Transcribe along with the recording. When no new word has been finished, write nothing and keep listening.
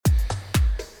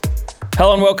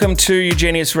Hello and welcome to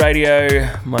UGENIUS Radio.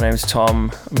 My name's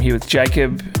Tom. I'm here with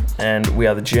Jacob and we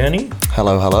are The Journey.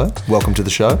 Hello, hello. Welcome to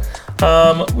the show.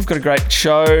 We've got a great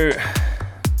show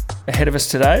ahead of us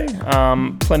today.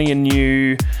 Plenty of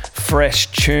new,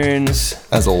 fresh tunes.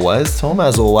 As always, Tom,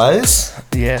 as always.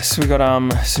 Yes, we've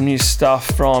got some new stuff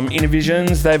from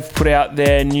Innervisions. They've put out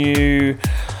their new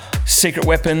Secret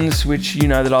Weapons, which you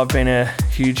know that I've been a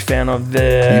huge fan of. You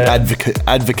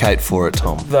advocate for it,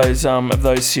 Tom. Those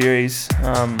series.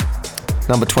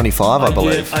 Number 25, I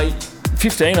believe.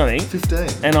 15, I think.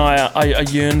 15. And I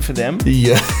yearn for them.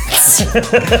 Yes.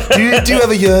 do you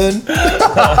ever yearn?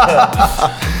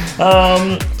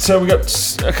 So we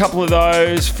got a couple of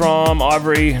those from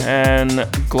Ivory and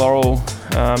Glowal.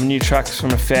 New tracks from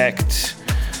AFFKT.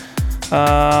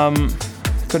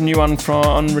 Got a new one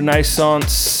from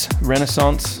Renaissance.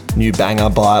 New banger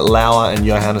by Lauer and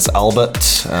Johannes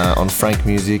Albert on Frank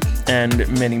Music. And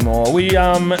many more. We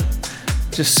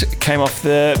just came off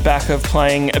the back of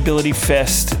playing Ability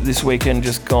Fest this weekend,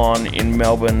 just gone in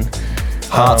Melbourne.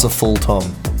 Hearts are full,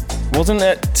 Tom. Wasn't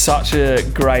it such a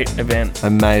great event?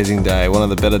 Amazing day. One of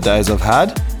the better days I've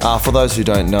had. For those who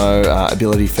don't know,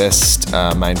 Ability Fest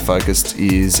main focus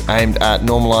is aimed at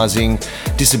normalising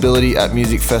disability at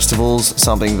music festivals,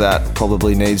 something that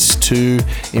probably needs to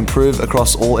improve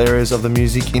across all areas of the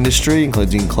music industry,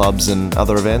 including clubs and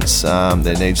other events.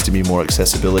 There needs to be more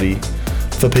accessibility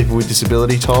for people with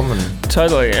disability, Tom.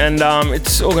 Totally, and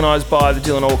it's organised by the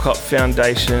Dylan Alcott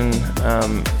Foundation,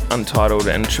 Untitled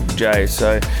and Triple J,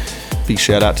 so big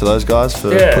shout out to those guys for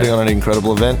putting on an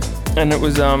incredible event. And it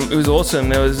was awesome.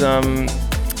 There was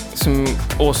some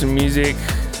awesome music.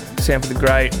 Sam for the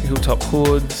Great, Hilltop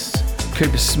Hoods,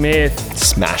 Cooper Smith.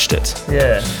 Smashed it.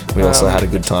 Yeah. We also had a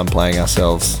good time playing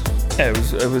ourselves. Yeah,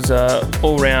 it was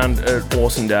all round an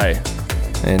awesome day.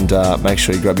 And make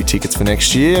sure you grab your tickets for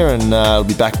next year, and it'll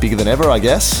be back bigger than ever, I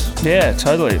guess. Yeah,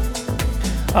 totally.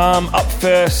 Up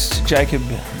first, Jacob,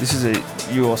 this is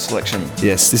your selection.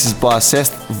 Yes, this is by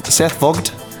Seth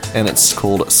Vogt, and it's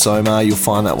called SoMa. You'll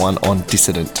find that one on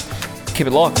Dissident. Keep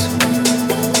it locked.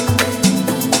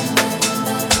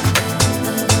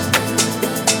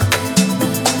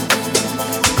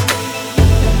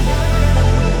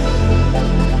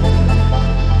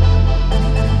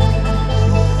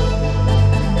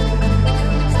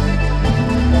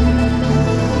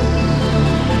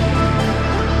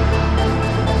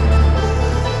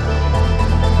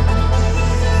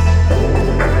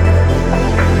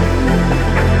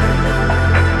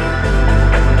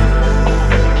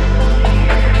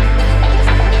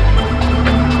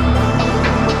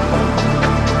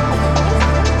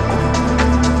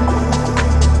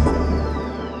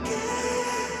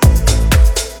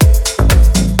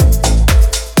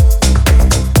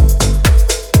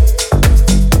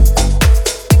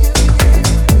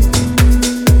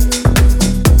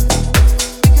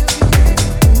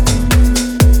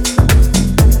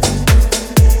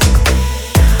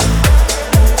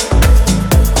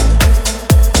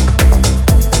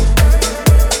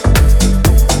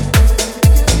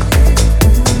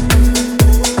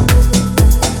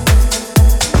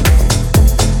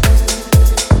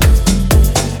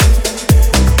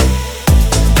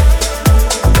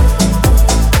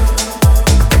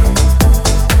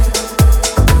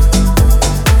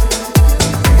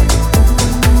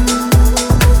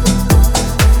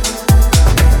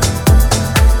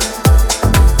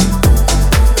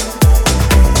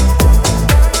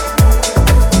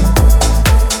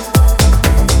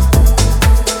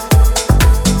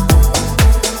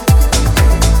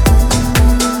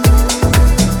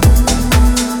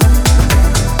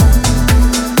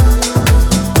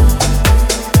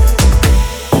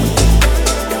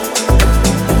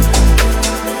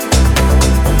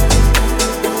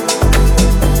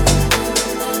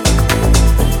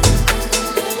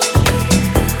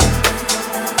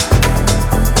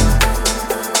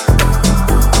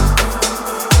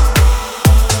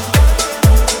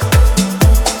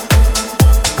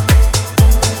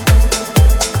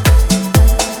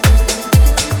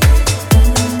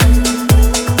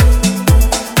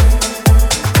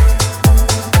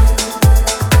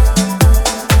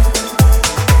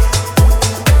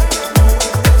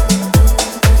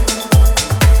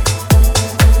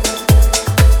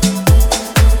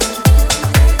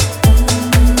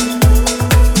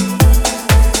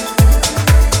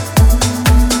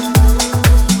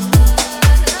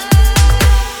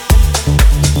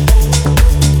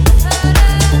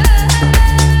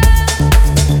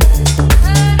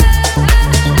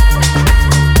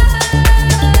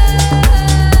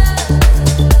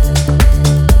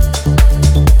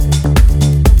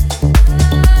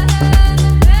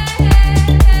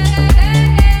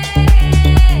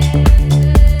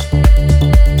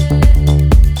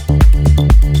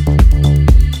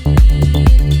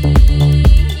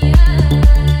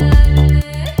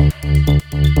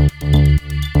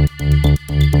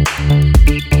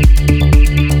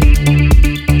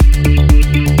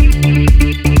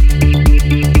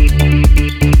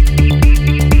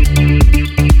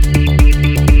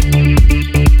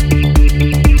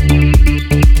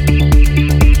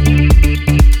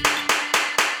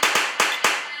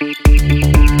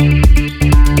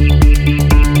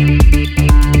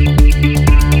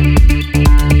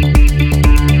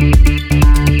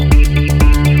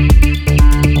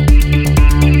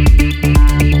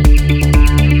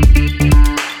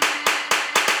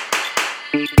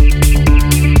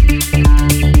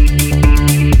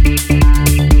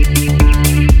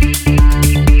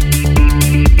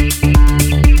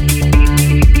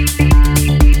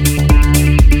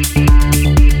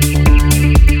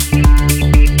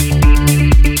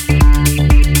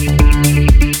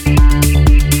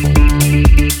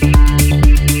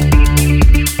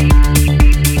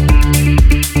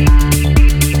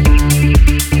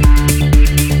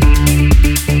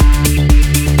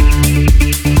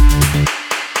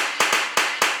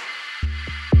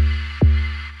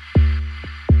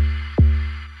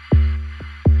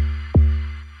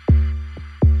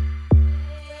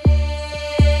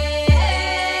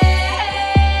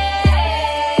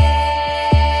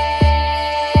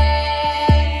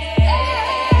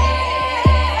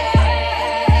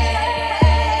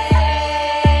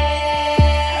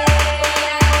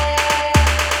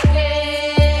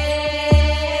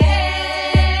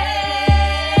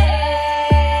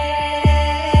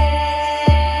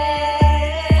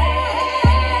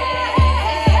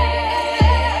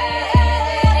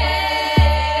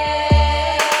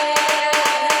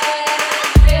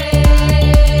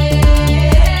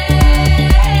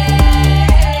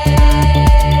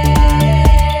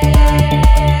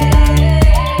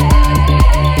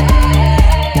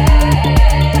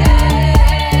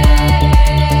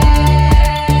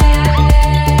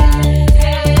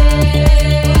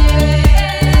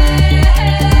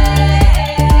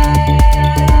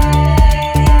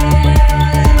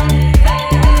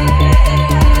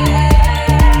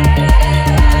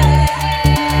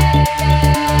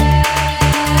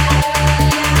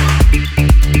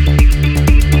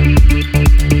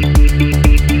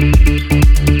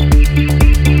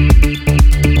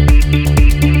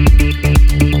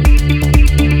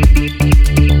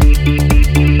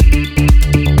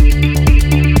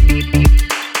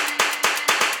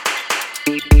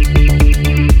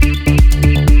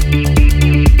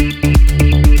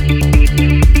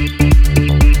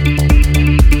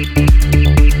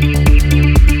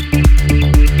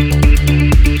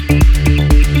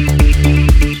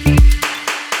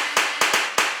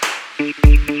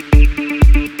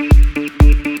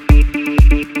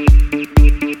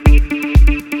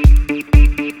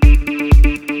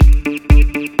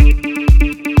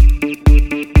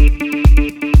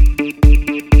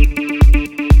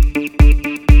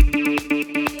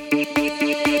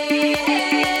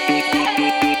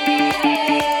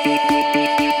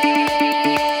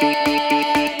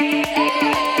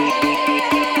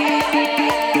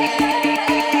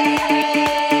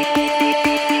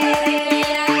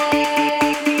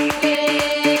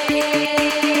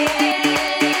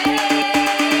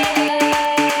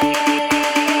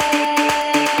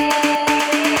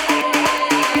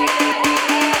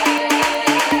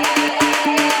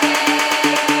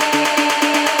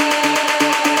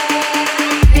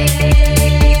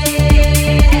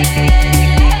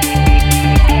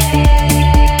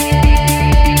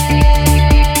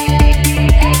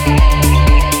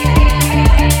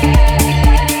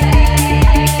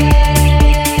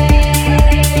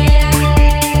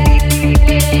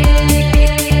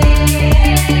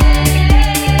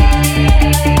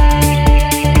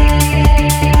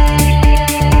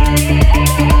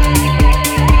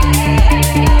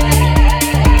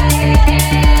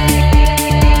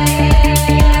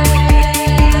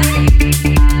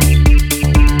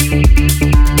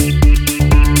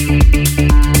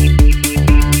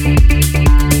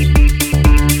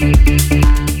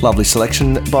 Lovely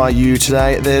selection by you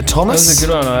today there, Thomas. That was a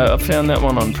good one. I found that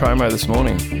one on promo this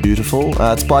morning. Beautiful.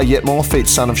 It's by Yetmore, feat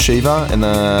Son of Shiva, and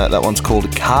that one's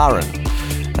called Karan.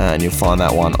 And you'll find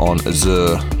that one on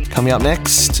Azzur. Coming up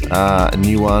next, a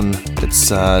new one that's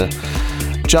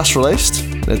just released.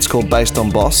 It's called Based on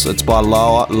Boss. It's by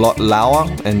Lauer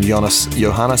and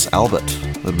Johannes Albert.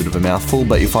 A little bit of a mouthful,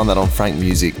 but you'll find that on Frank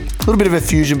Music. A little bit of a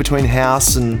fusion between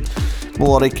house and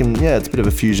melodic, and yeah, it's a bit of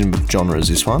a fusion of genres,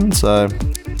 this one. So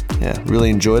yeah, really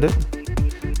enjoyed it.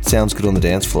 Sounds good on the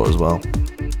dance floor as well.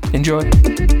 Enjoy.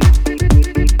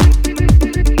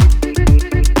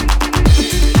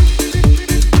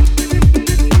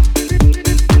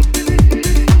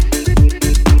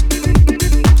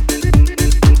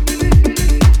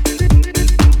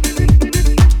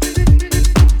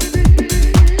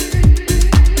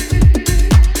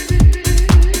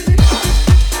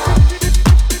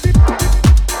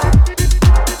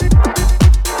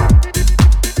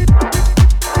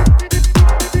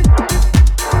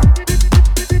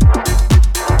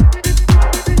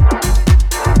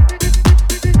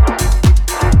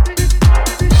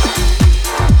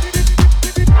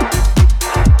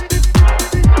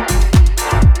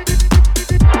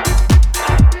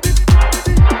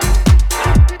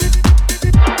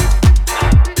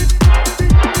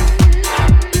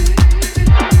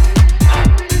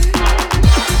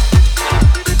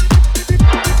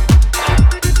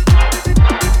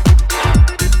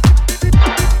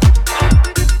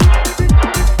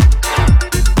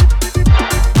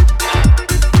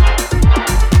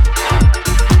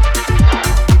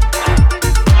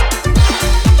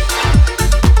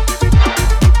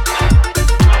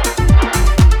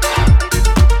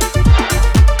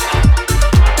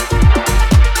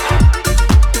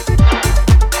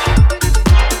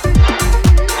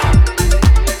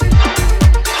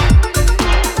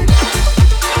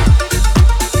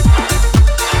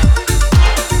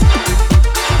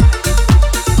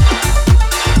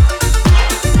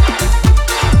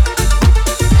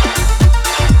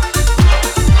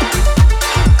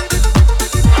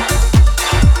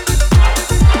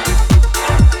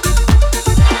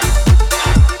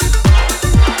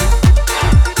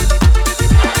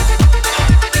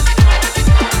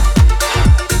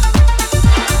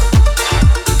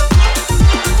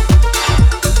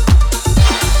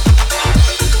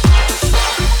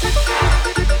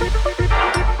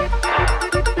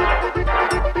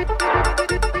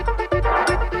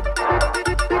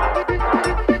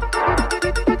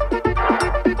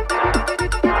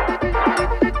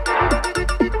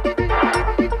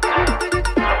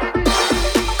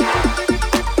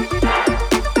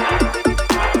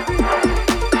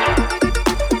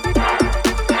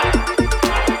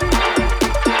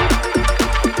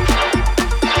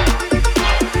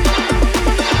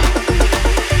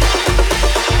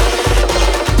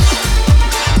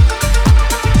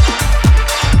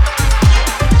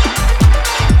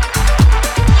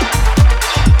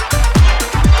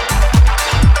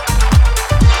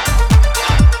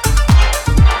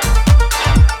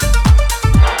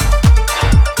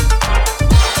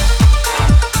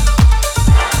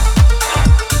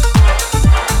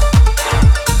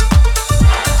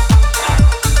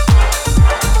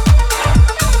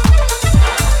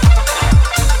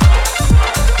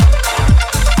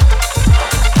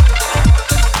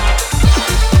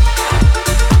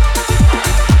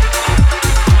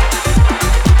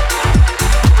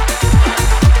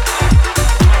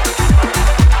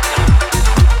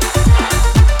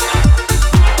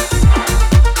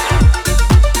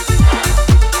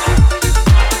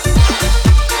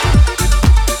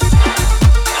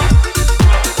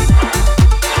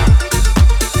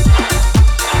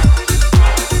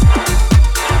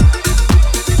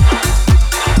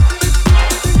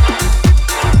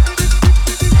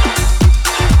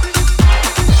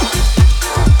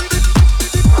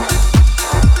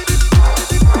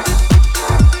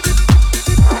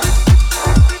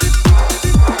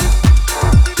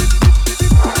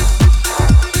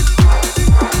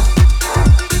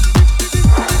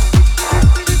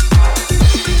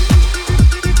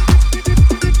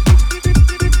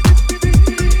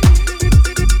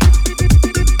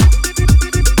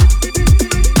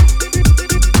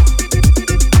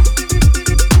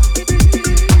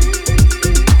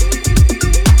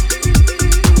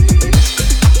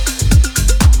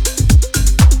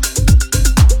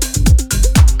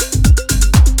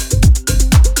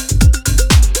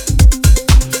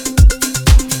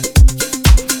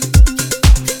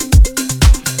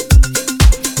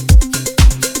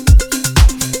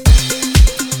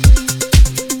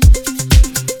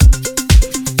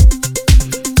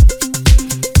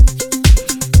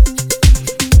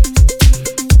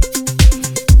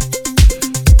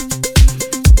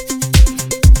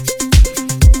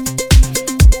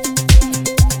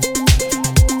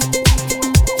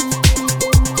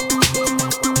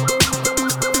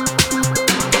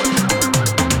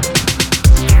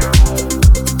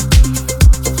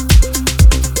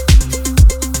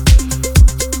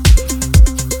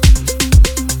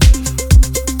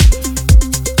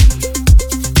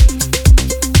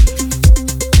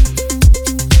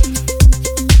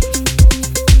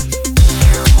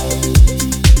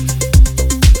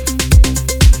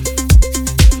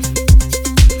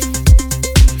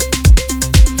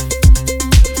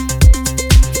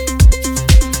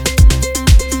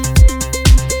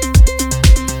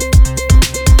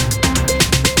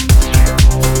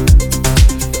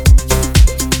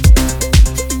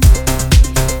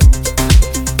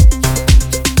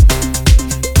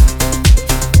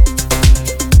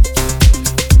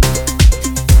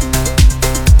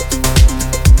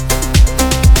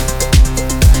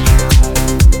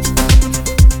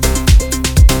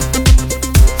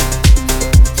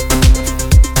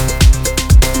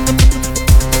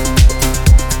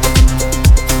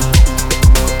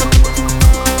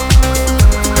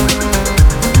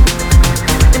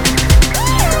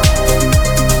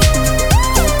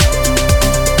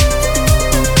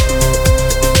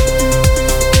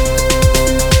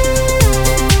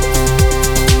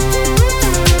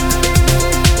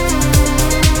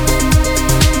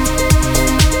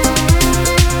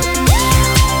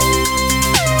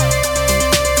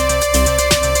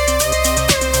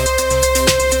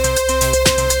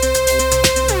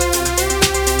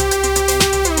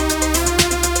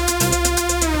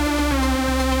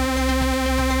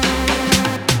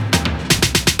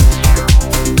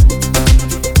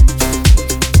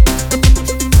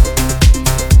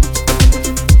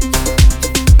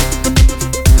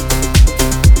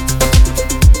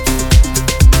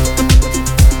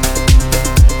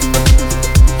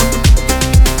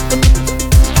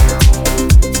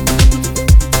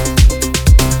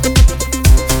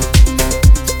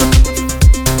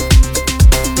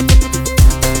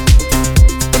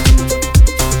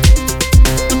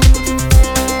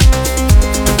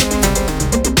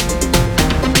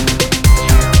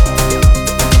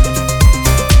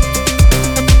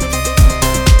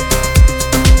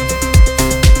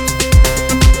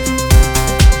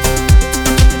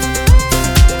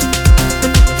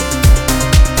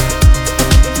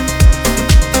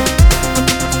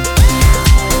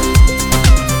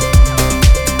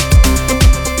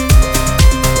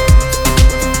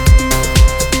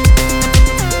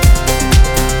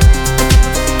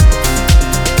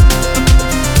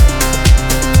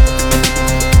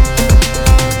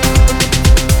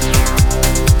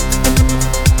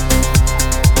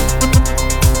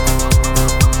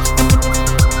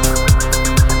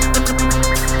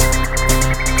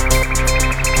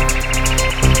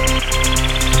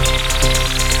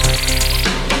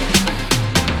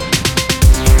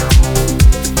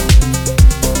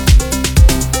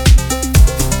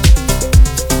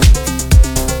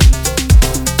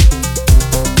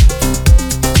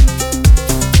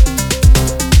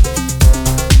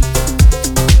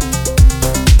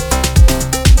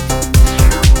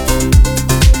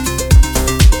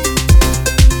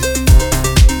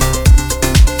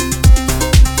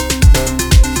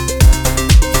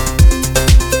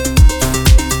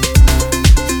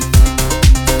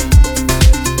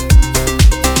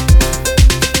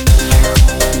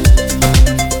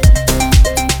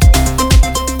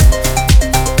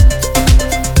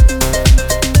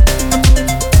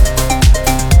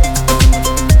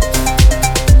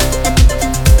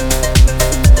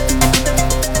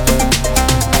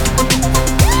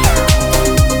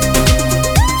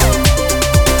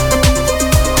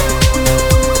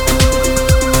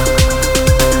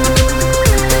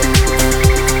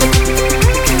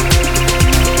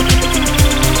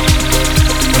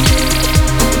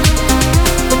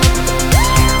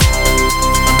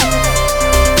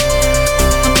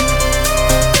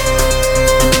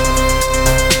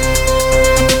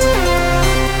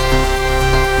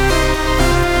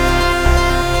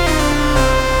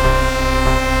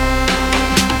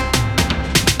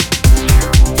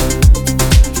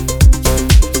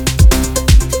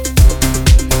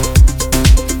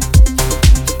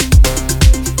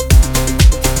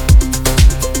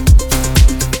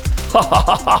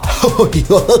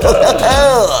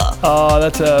 Oh,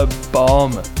 that's a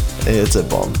bomb. It's a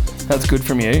bomb. That's good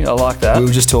from you. I like that. We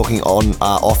were just talking on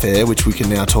off air, which we can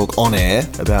now talk on air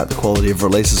about the quality of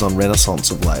releases on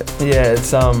Renaissance of late. Yeah,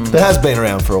 it's It has been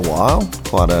around for a while.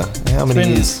 How many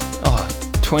years?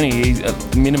 20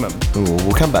 years minimum. Ooh,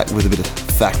 we'll come back with a bit of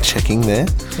fact checking there.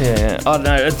 Yeah, I don't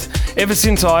know. It's ever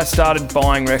since I started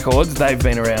buying records, they've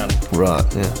been around. Right.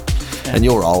 Yeah. And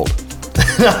you're old.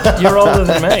 You're older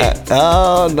than me.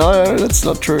 Oh, no, that's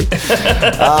not true.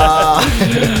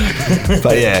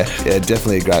 But yeah,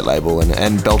 definitely a great label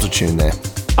and belter tune there.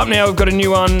 Up now, we've got a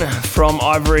new one from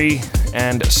Ivory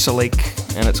and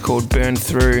Solique, and it's called Burn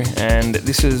Through, and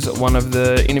this is one of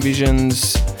the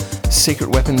Innervisions Secret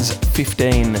Weapons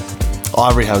 15.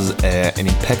 Ivory has an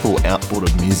impeccable output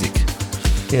of music.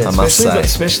 Yeah, I must say.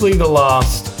 Especially the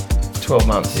last 12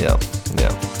 months. Yeah.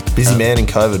 Busy man in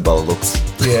COVID by the looks.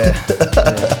 Yeah.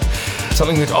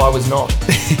 Something that I was not.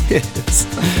 Yes.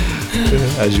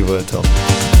 As you were, Tom.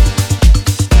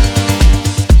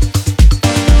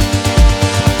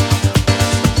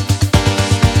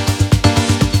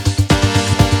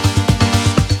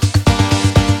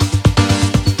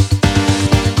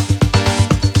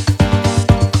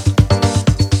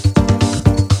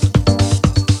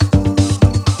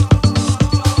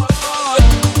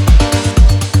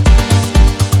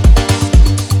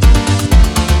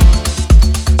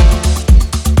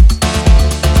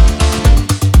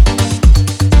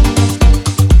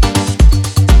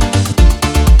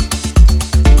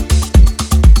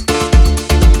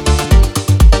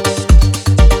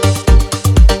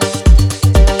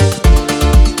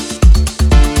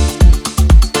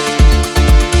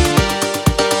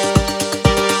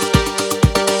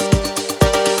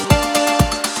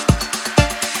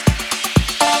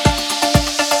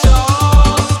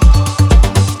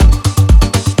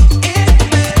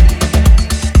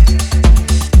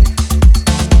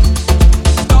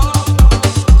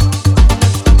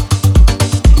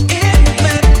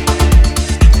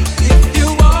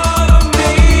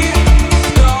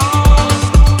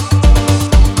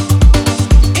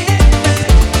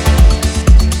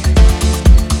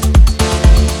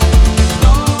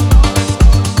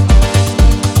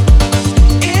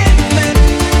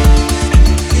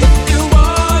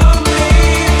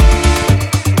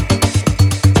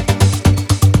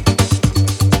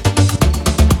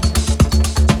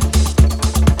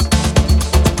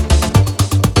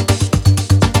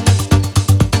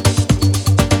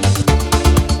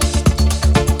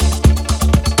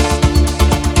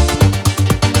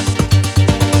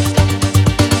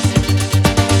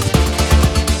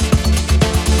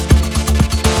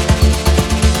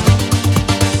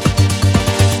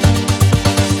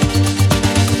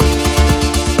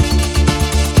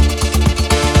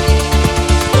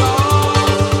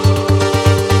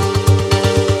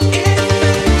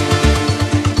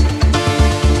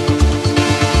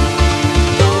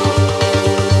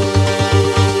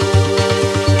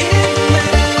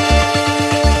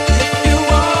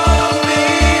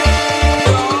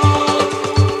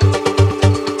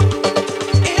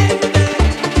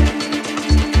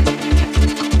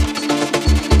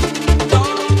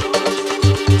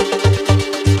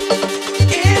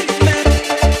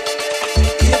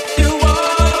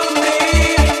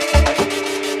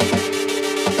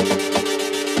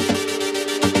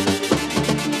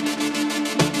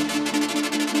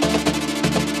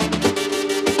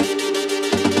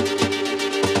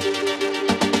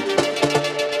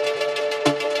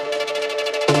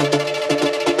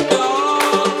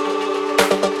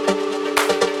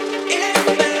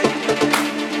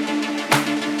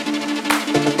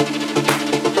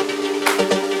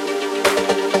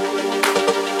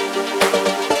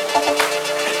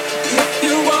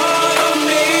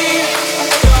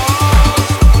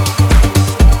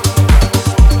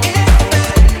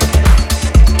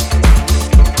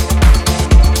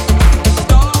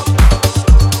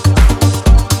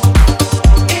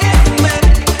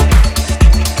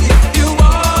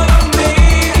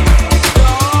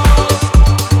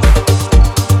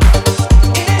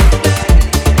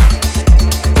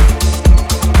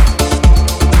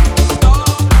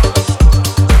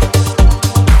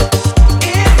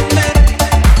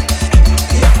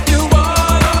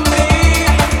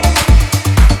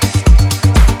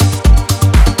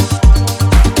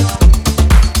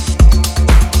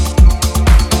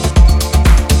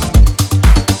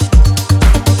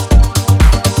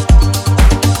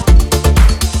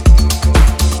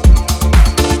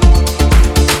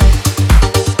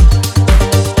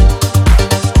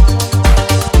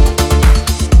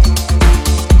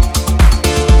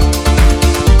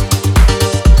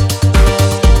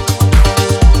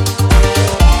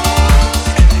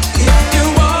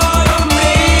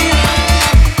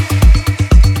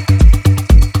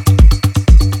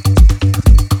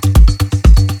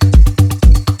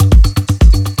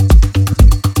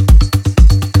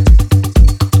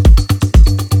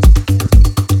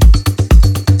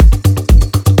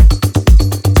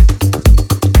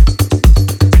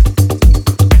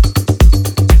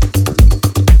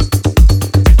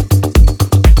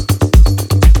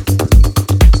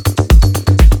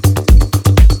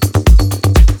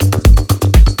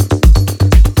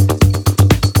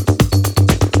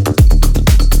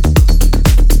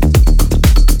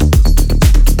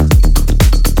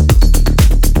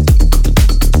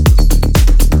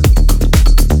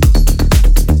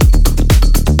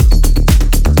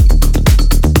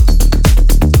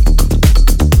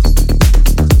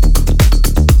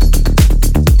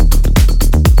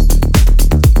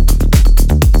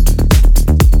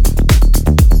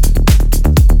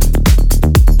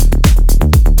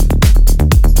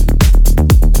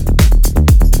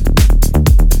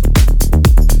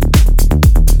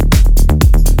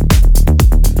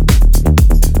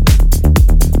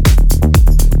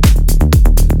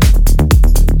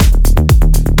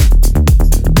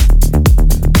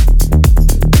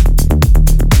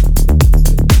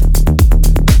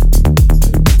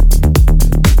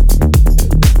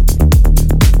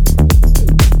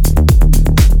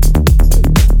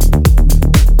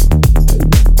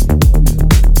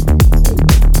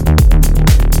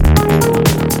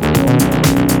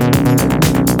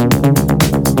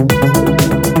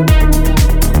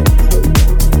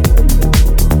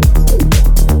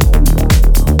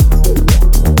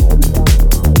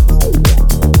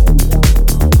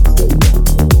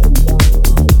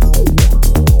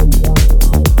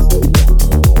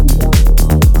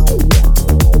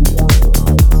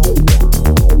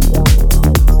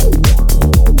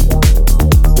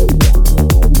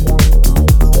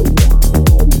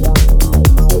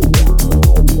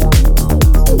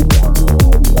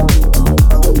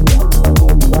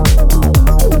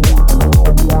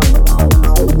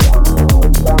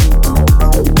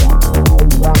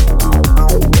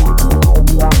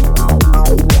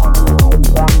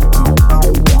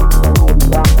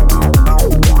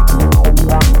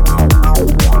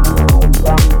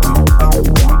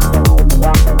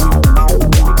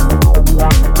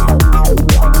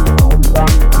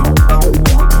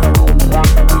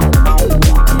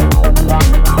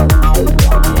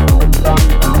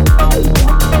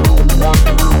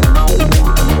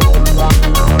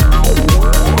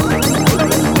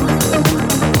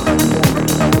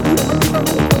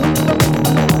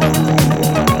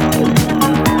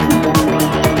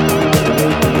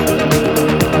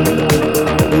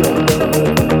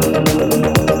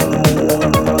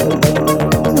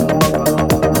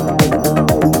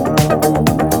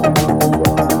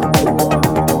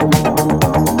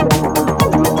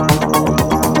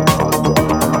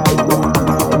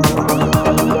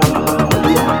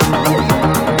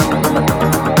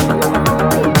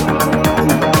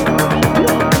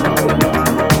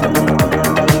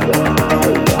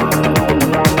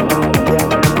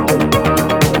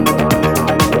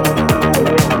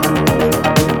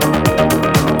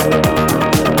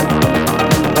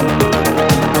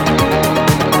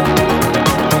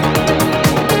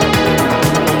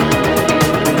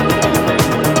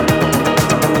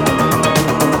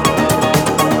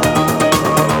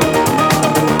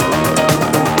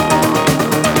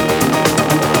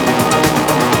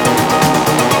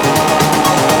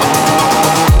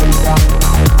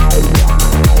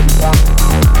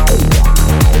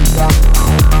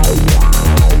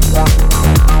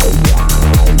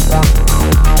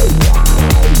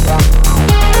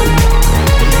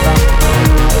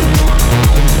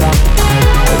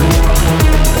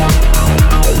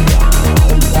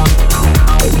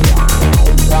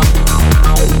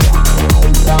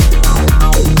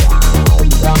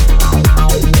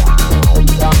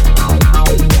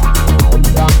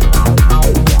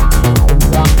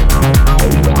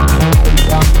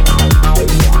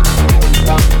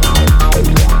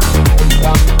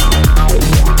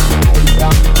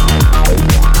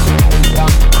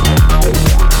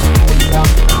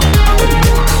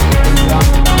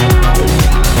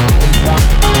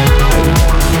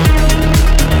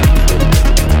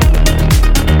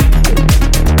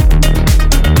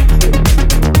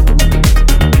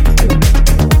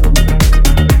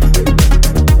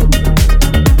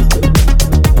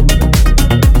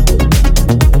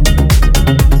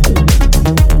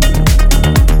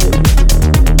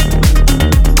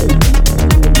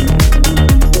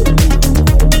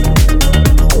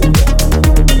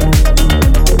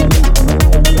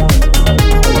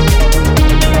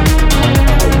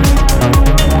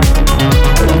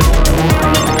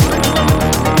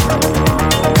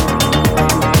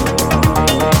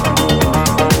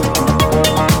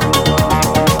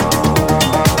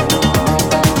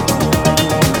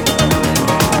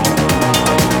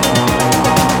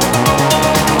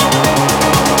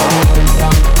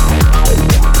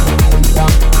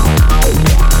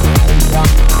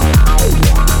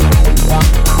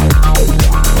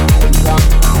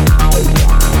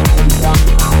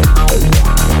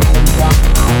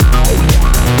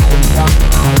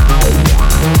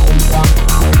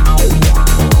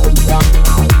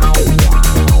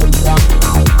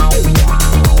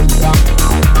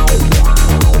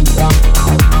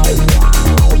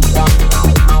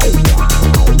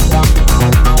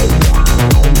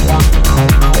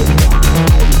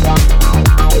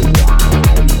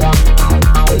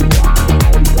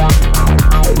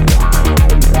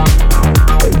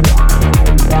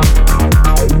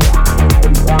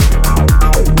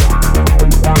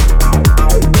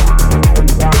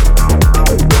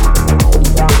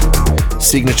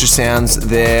 bunch of sounds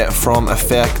there from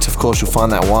AFFKT. Of course, you'll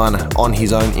find that one on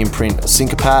his own imprint,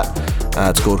 Sincopat.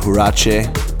 It's called Huarache,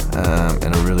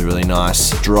 and a really, really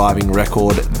nice driving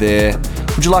record there.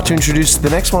 Would you like to introduce the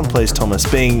next one, please, Thomas,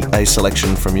 being a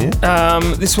selection from you?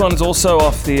 This one's also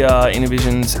off the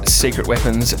Innervisions Secret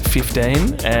Weapons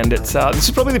 15, and it's this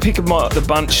is probably the pick of the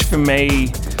bunch for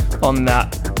me on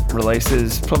that release.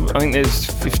 I think there's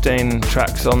 15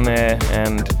 tracks on there,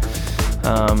 and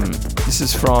this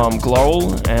is from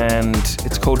Glowal, and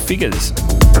it's called Figures.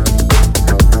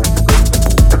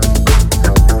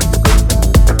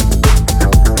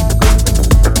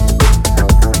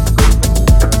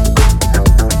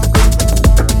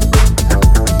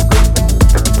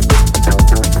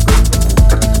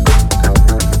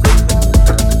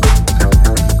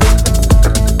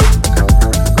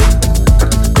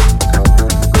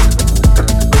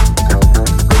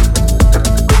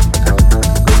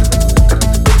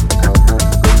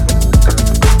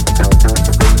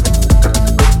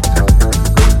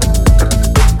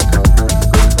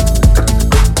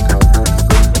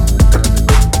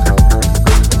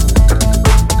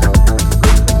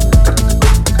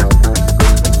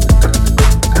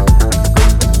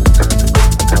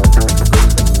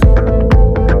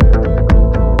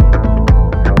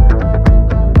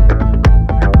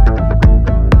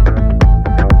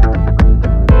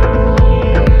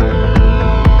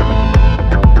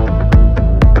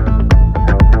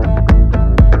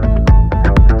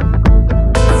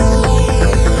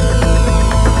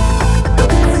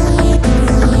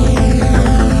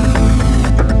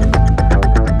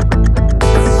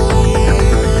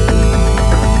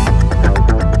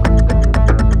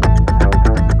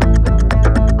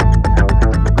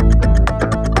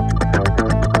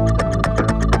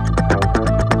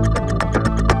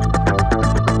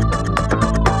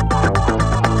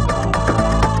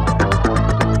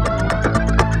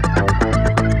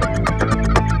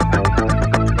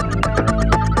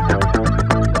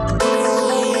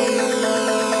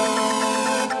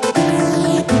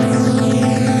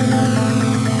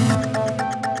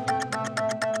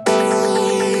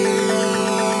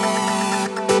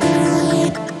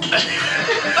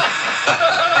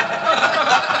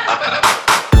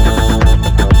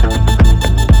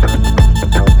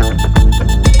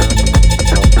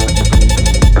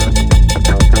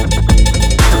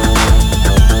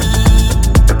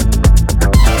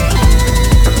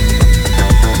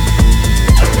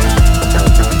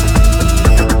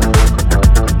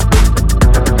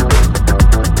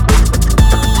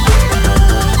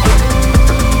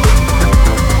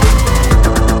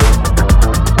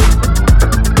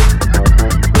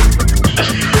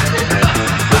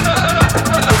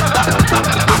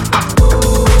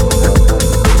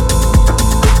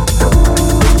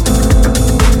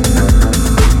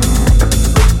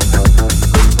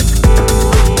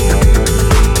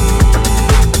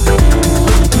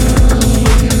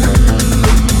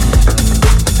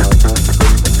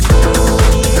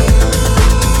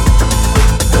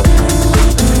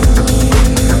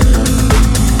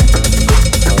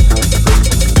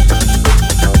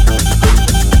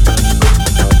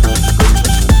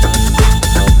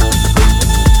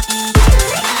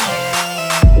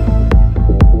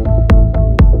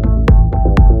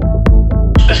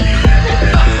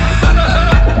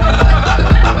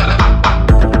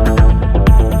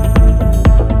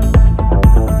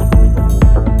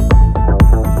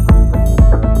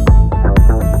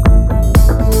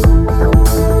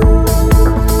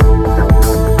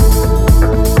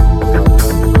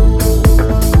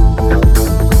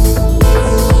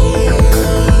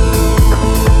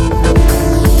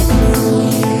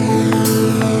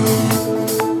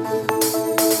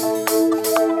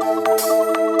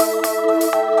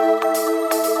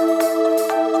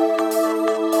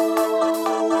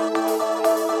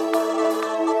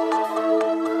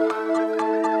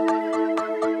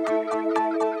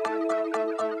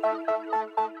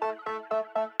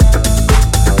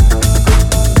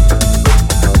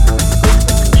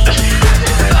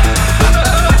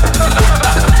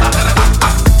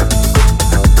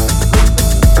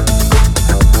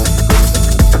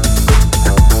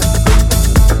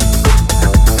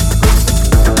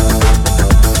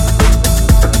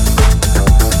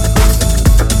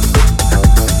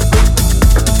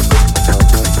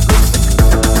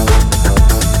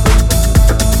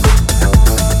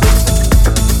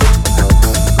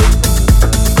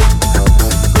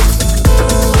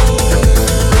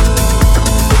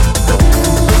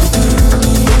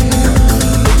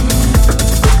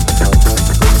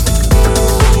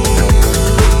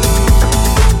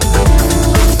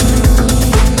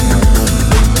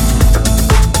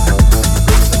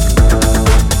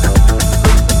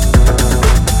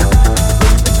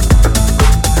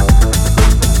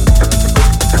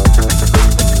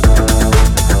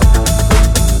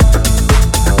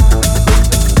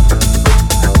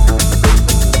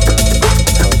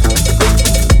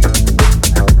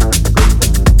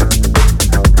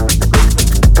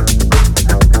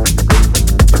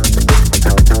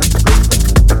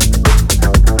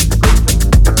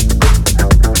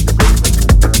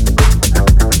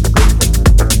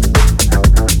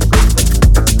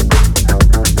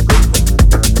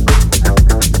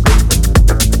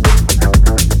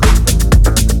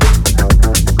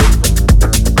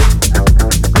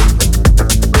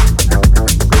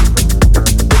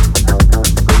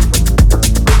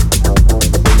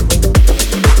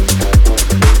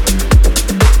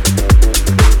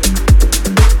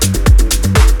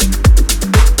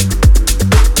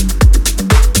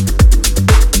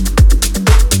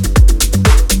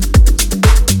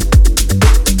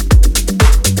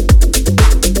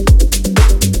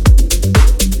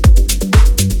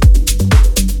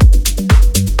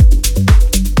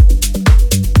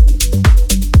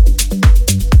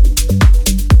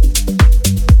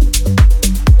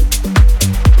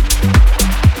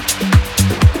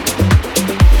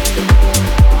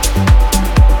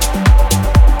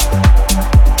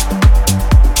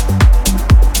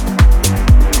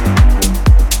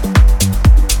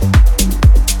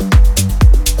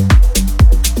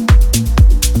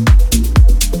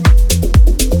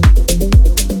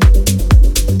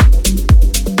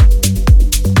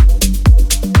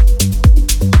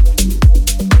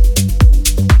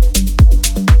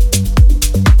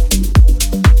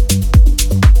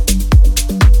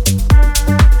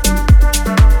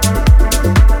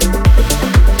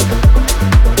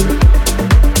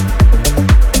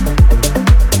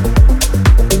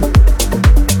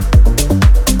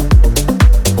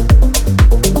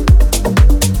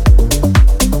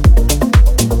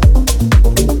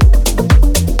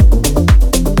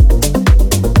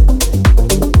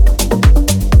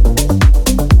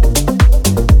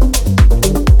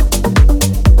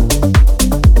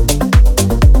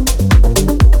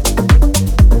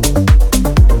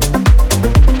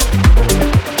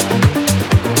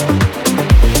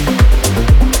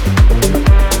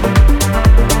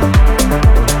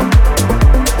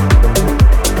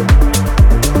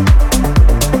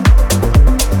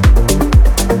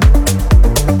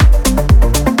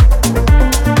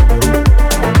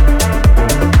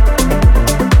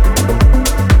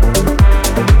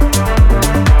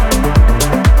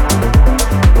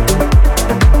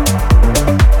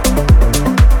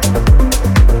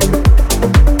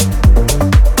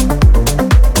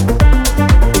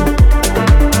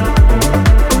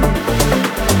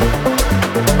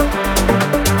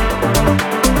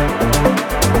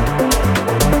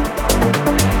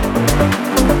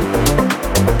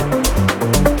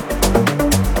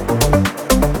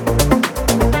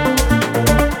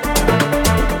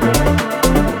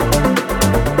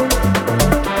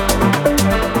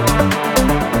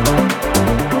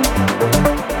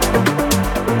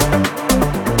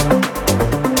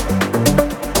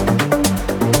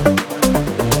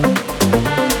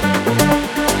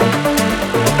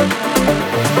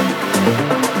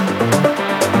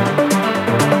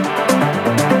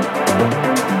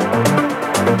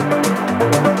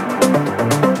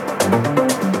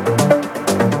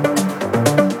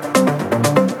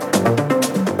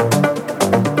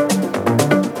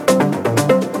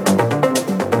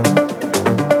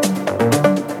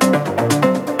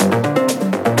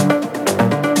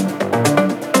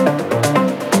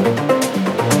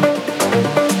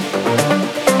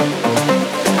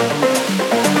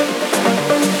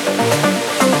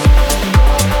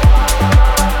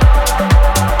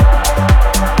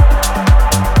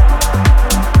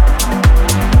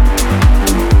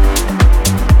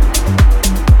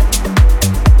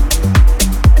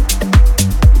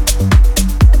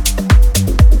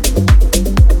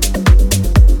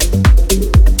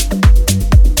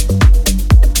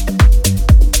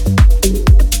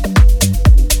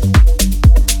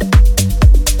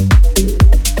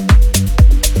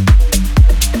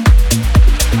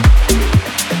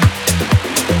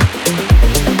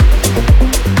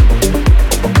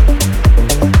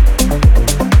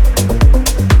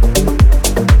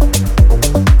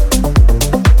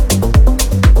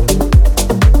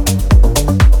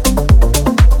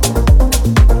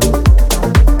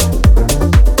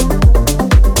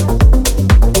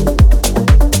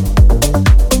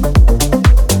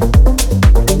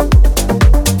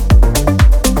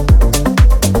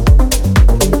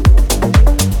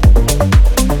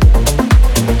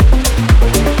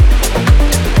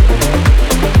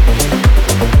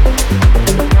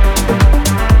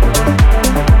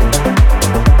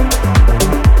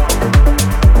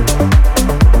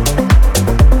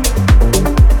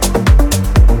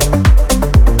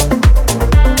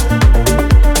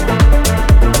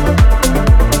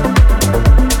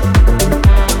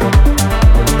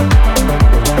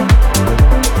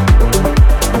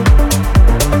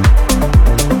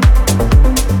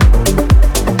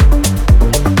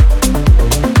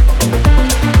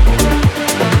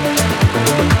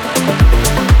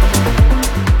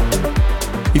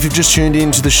 just tuned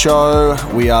into the show,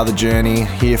 we are The Journey,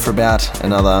 here for about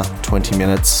another 20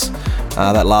 minutes.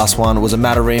 That last one was a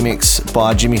Matter remix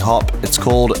by Jimmy Hop. It's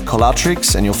called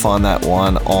Colatrix, and you'll find that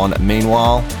one on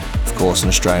Meanwhile. Of course, an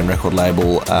Australian record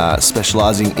label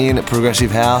specialising in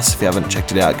progressive house. If you haven't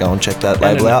checked it out, go and check that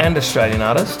label out. And Australian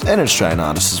artist. And an Australian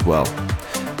artist as well.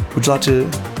 Would you like to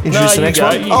introduce the next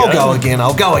one? I'll go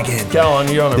again. Go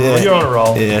on, you're on a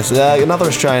roll. Yes, another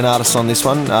Australian artist on this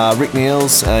one, Rick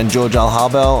Niels and George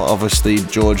Alhabel. Obviously,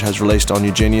 George has released on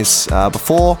UGENIUS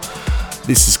before.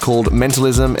 This is called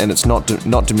Mentalism, and it's not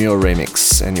Demure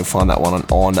remix, and you'll find that one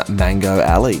on Mango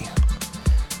Alley.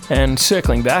 And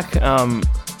circling back,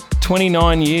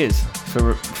 29 years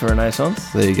for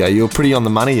Renaissance. There you go. You were pretty on the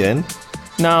money then.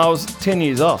 No, I was 10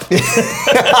 years off.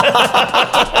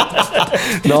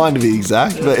 9 to be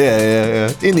exact, but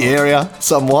yeah. In the area,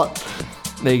 somewhat.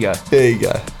 There you go. There you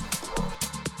go.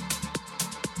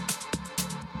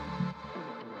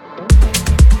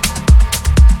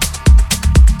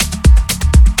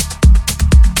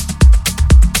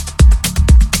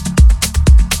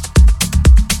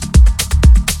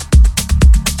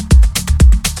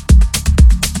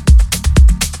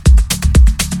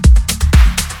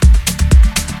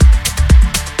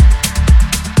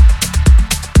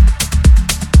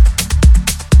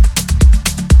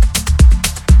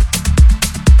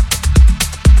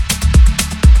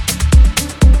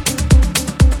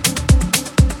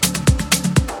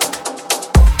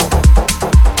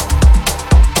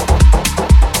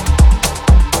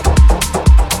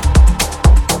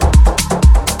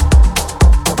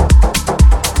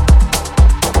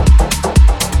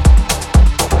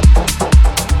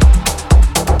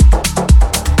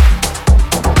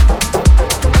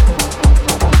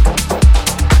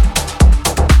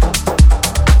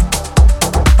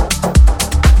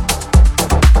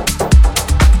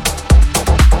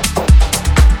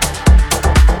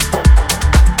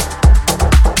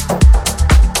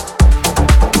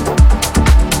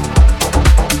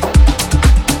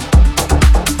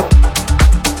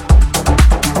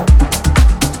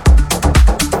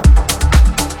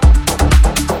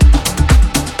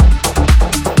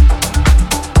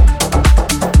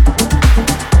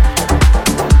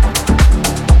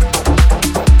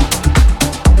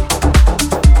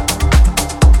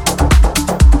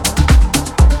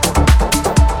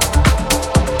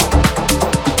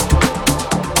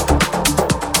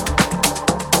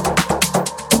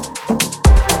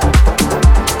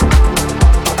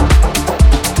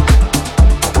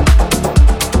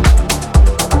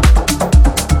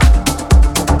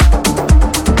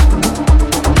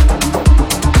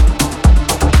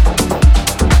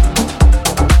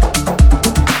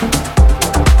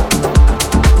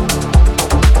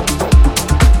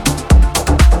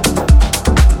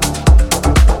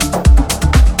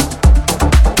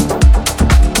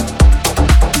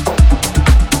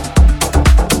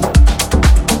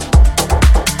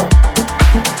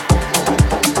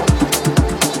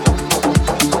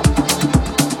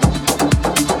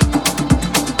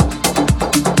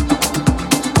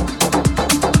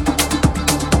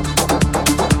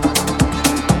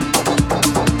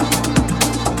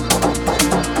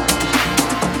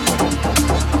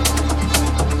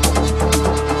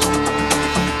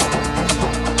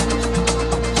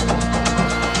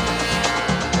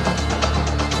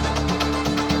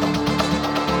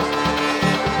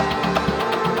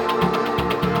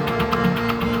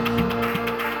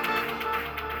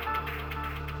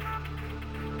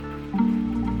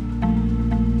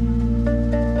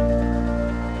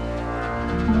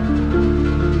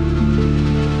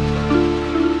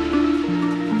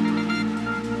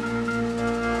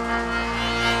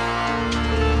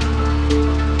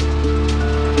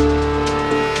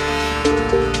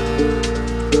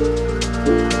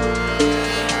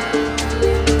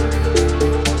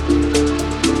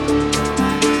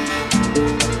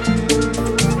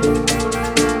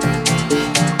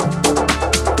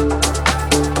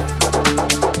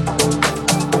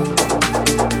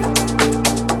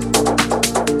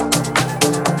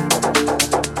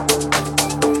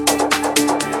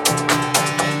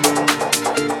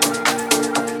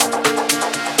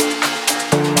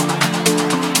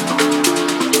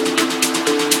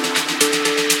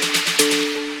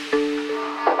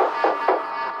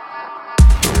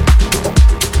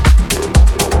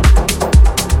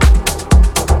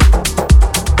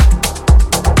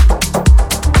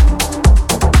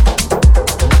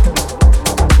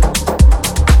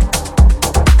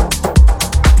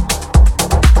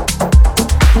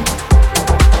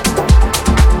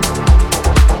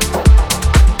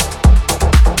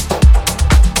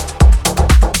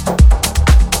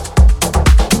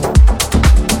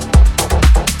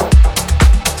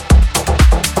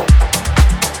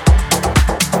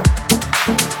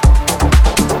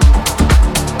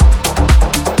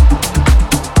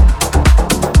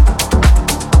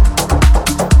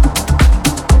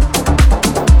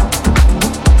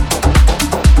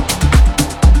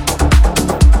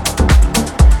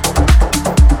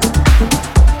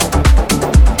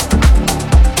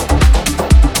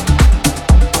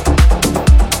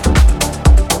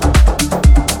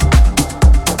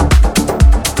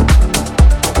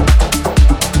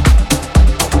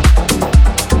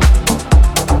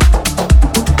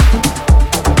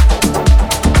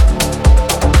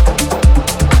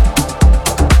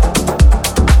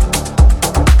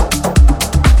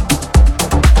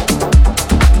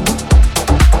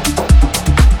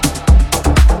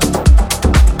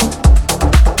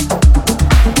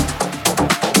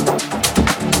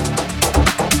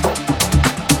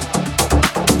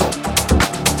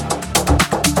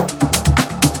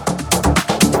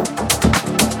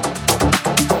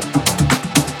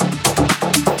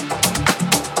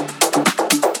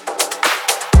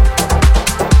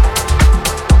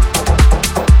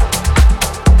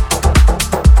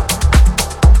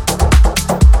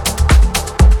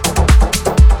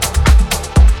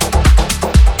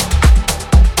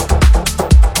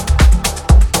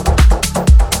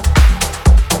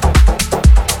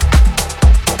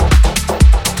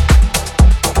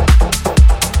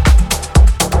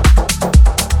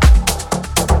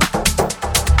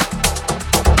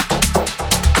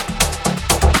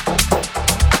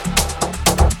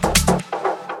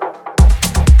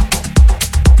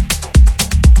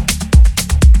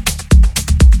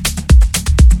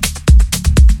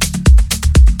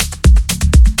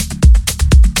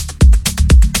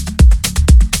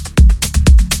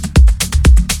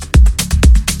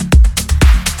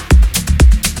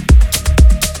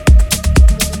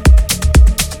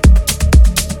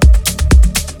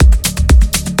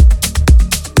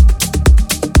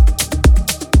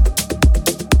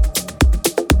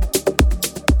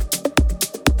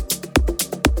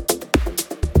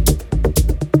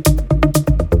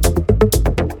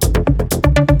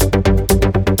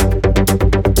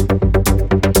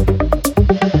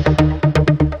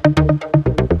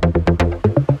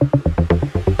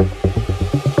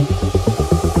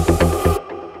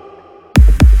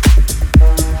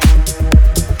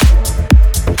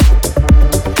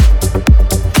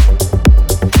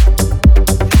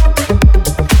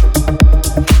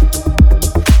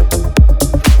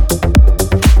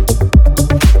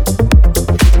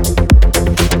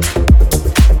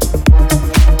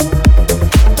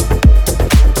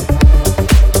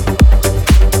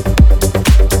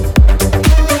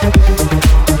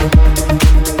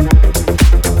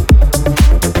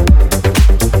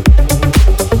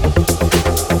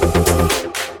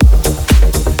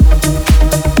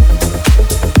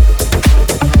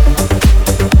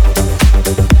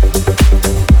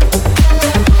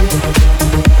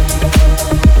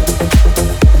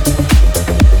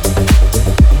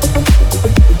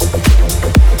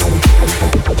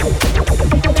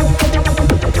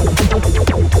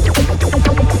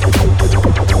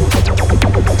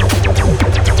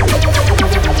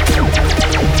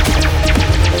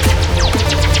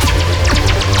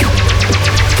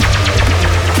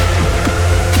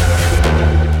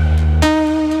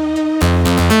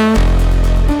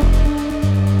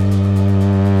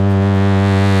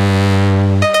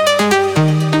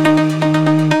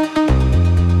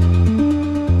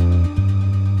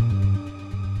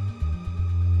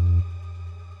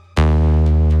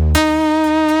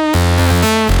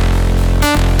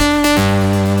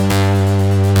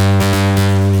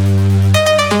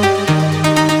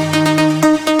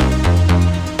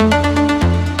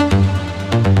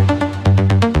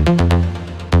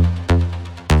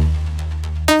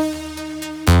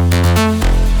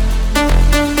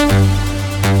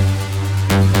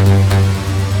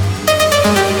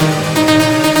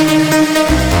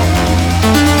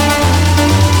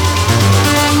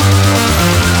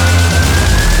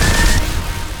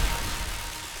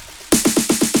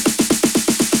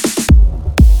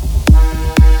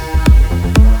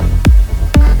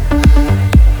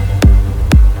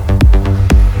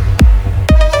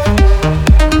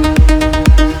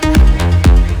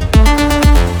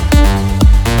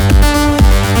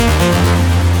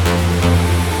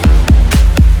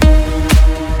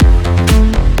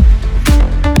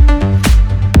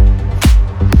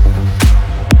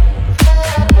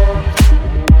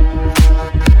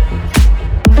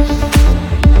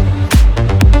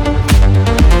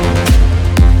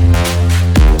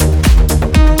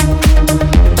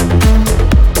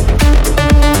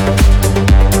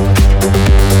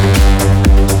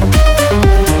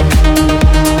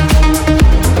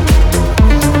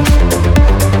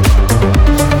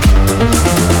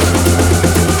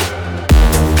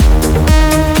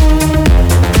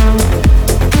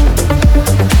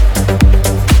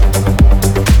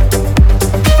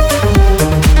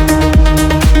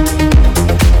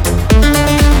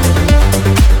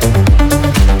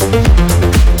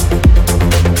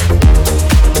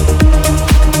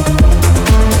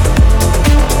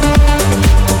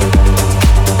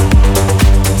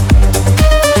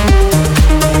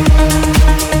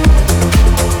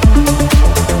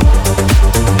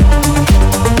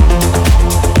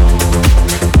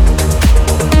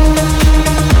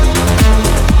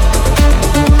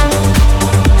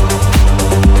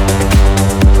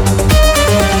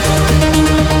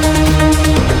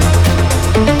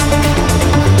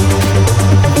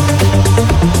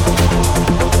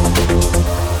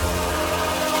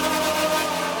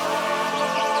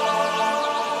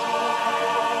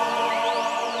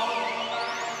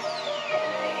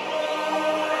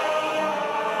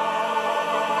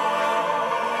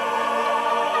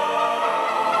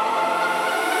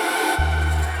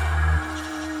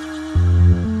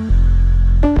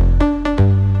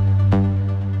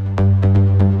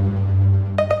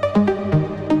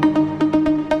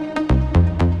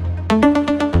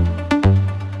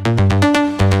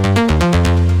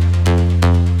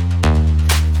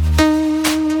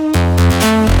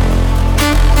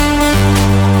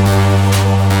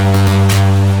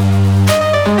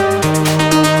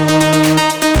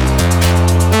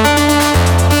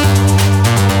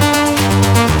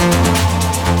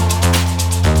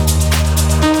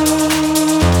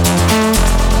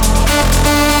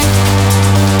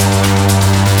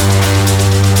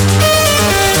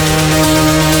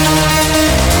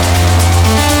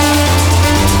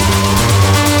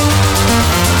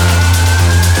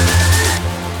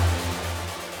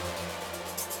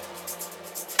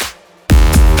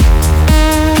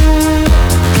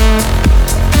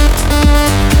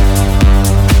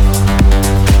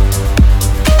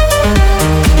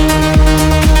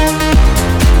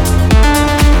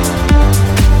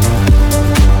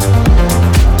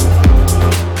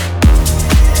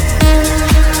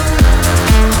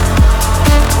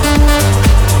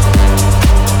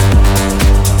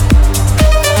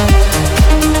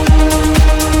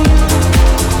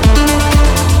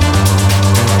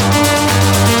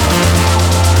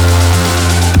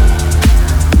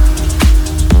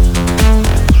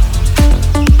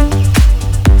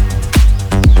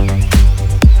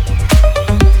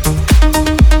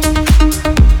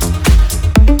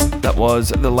 was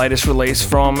the latest release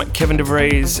from Kevin de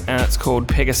Vries, and it's called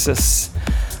Pegasus.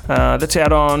 That's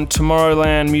out on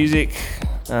Tomorrowland Music.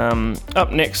 Up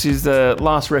next is the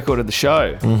last record of the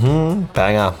show.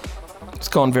 Banger. It's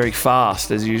gone very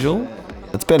fast, as usual.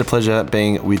 It's been a pleasure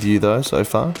being with you, though, so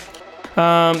far.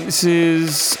 This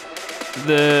is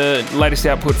the latest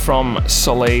output from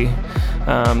Solee.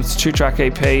 It's a 2-track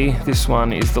EP. This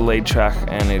one is the lead track,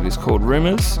 and it is called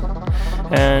Rumours.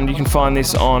 And you can find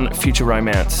this on Future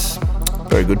Romance.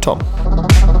 Very good, Tom.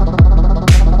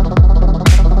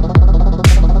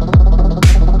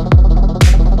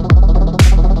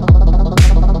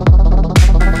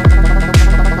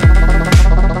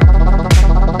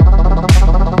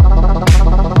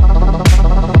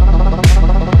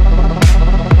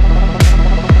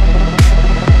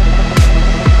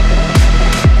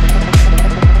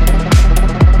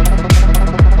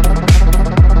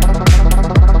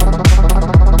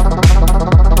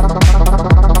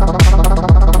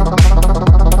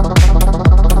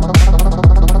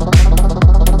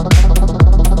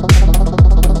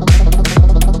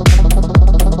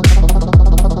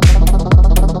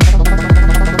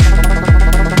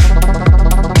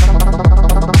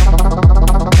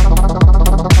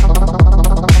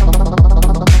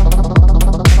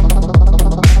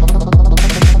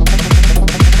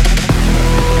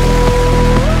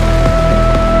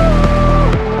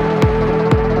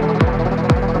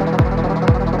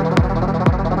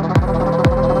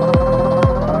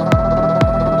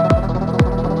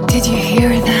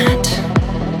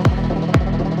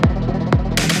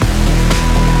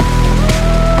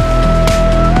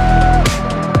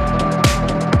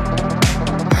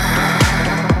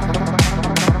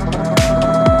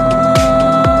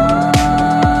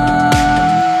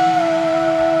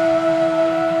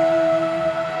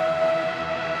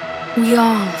 We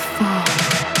all fall.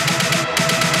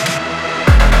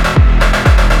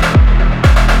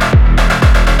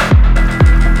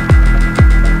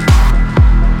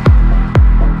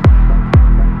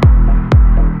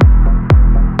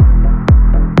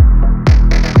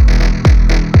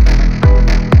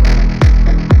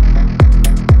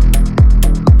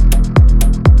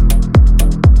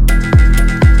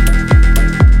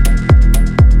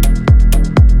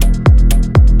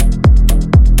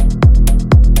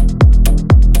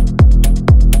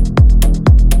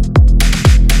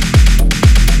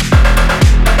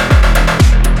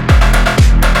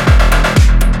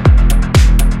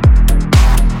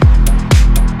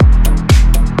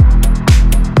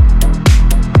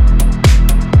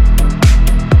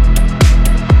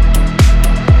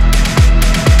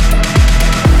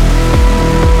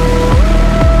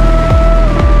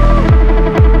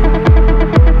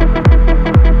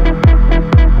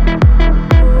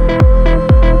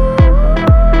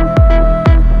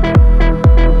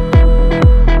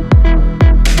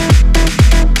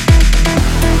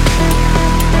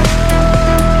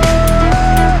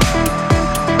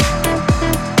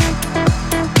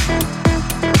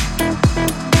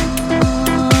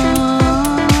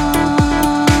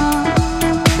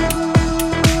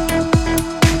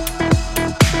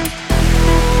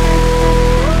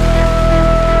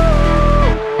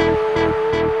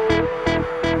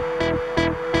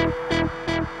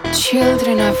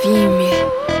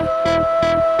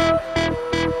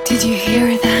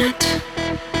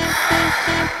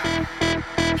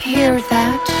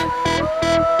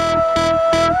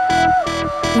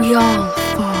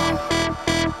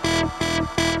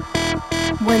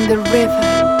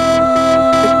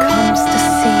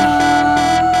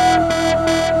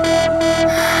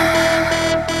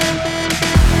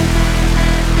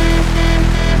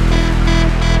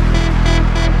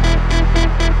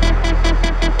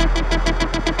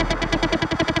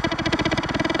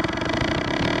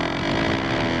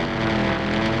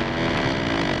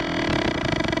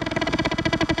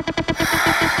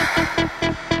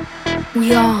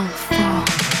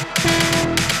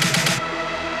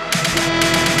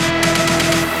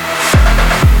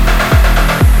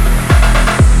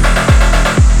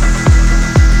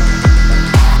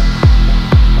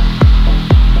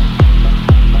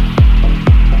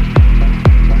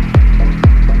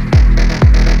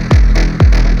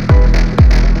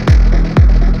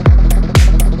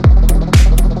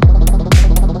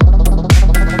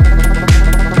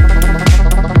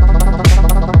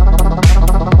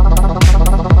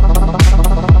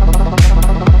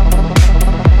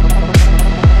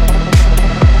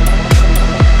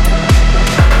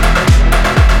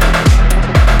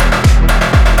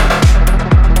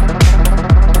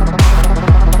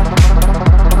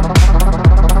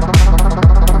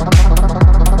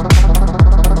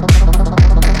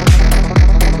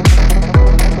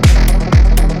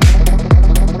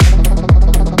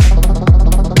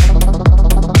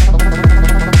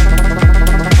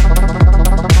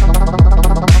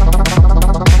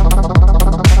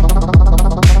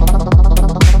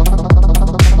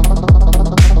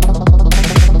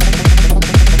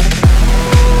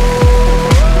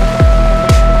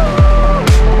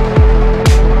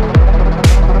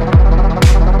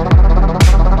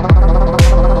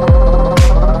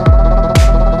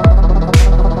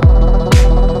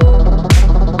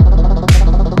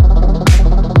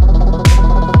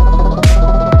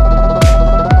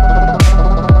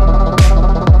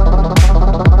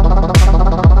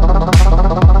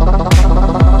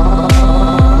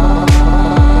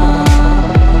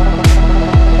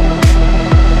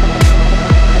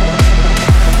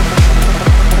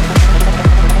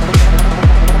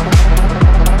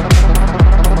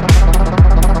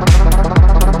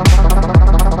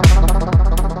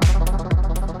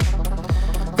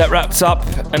 wraps up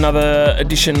another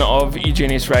edition of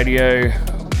UGENIUS Radio.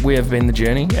 We have been The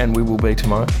Journey, and we will be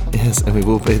tomorrow. Yes, and we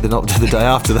will be the day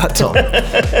after that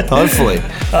time. Hopefully.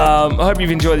 I hope you've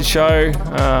enjoyed the show.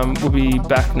 We'll be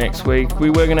back next week. We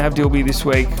were going to have Dilby this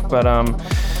week, but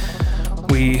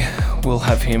we will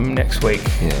have him next week.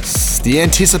 Yes, the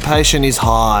anticipation is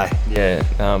high. Yeah,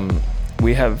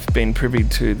 we have been privy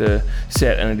to the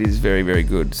set, and it is very, very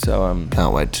good. So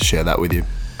can't wait to share that with you.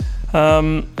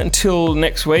 Until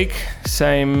next week,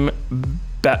 same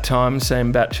bat time,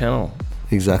 same bat channel.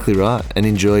 Exactly right. And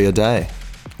enjoy your day.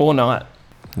 Or night.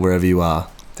 Wherever you are.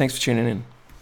 Thanks for tuning in.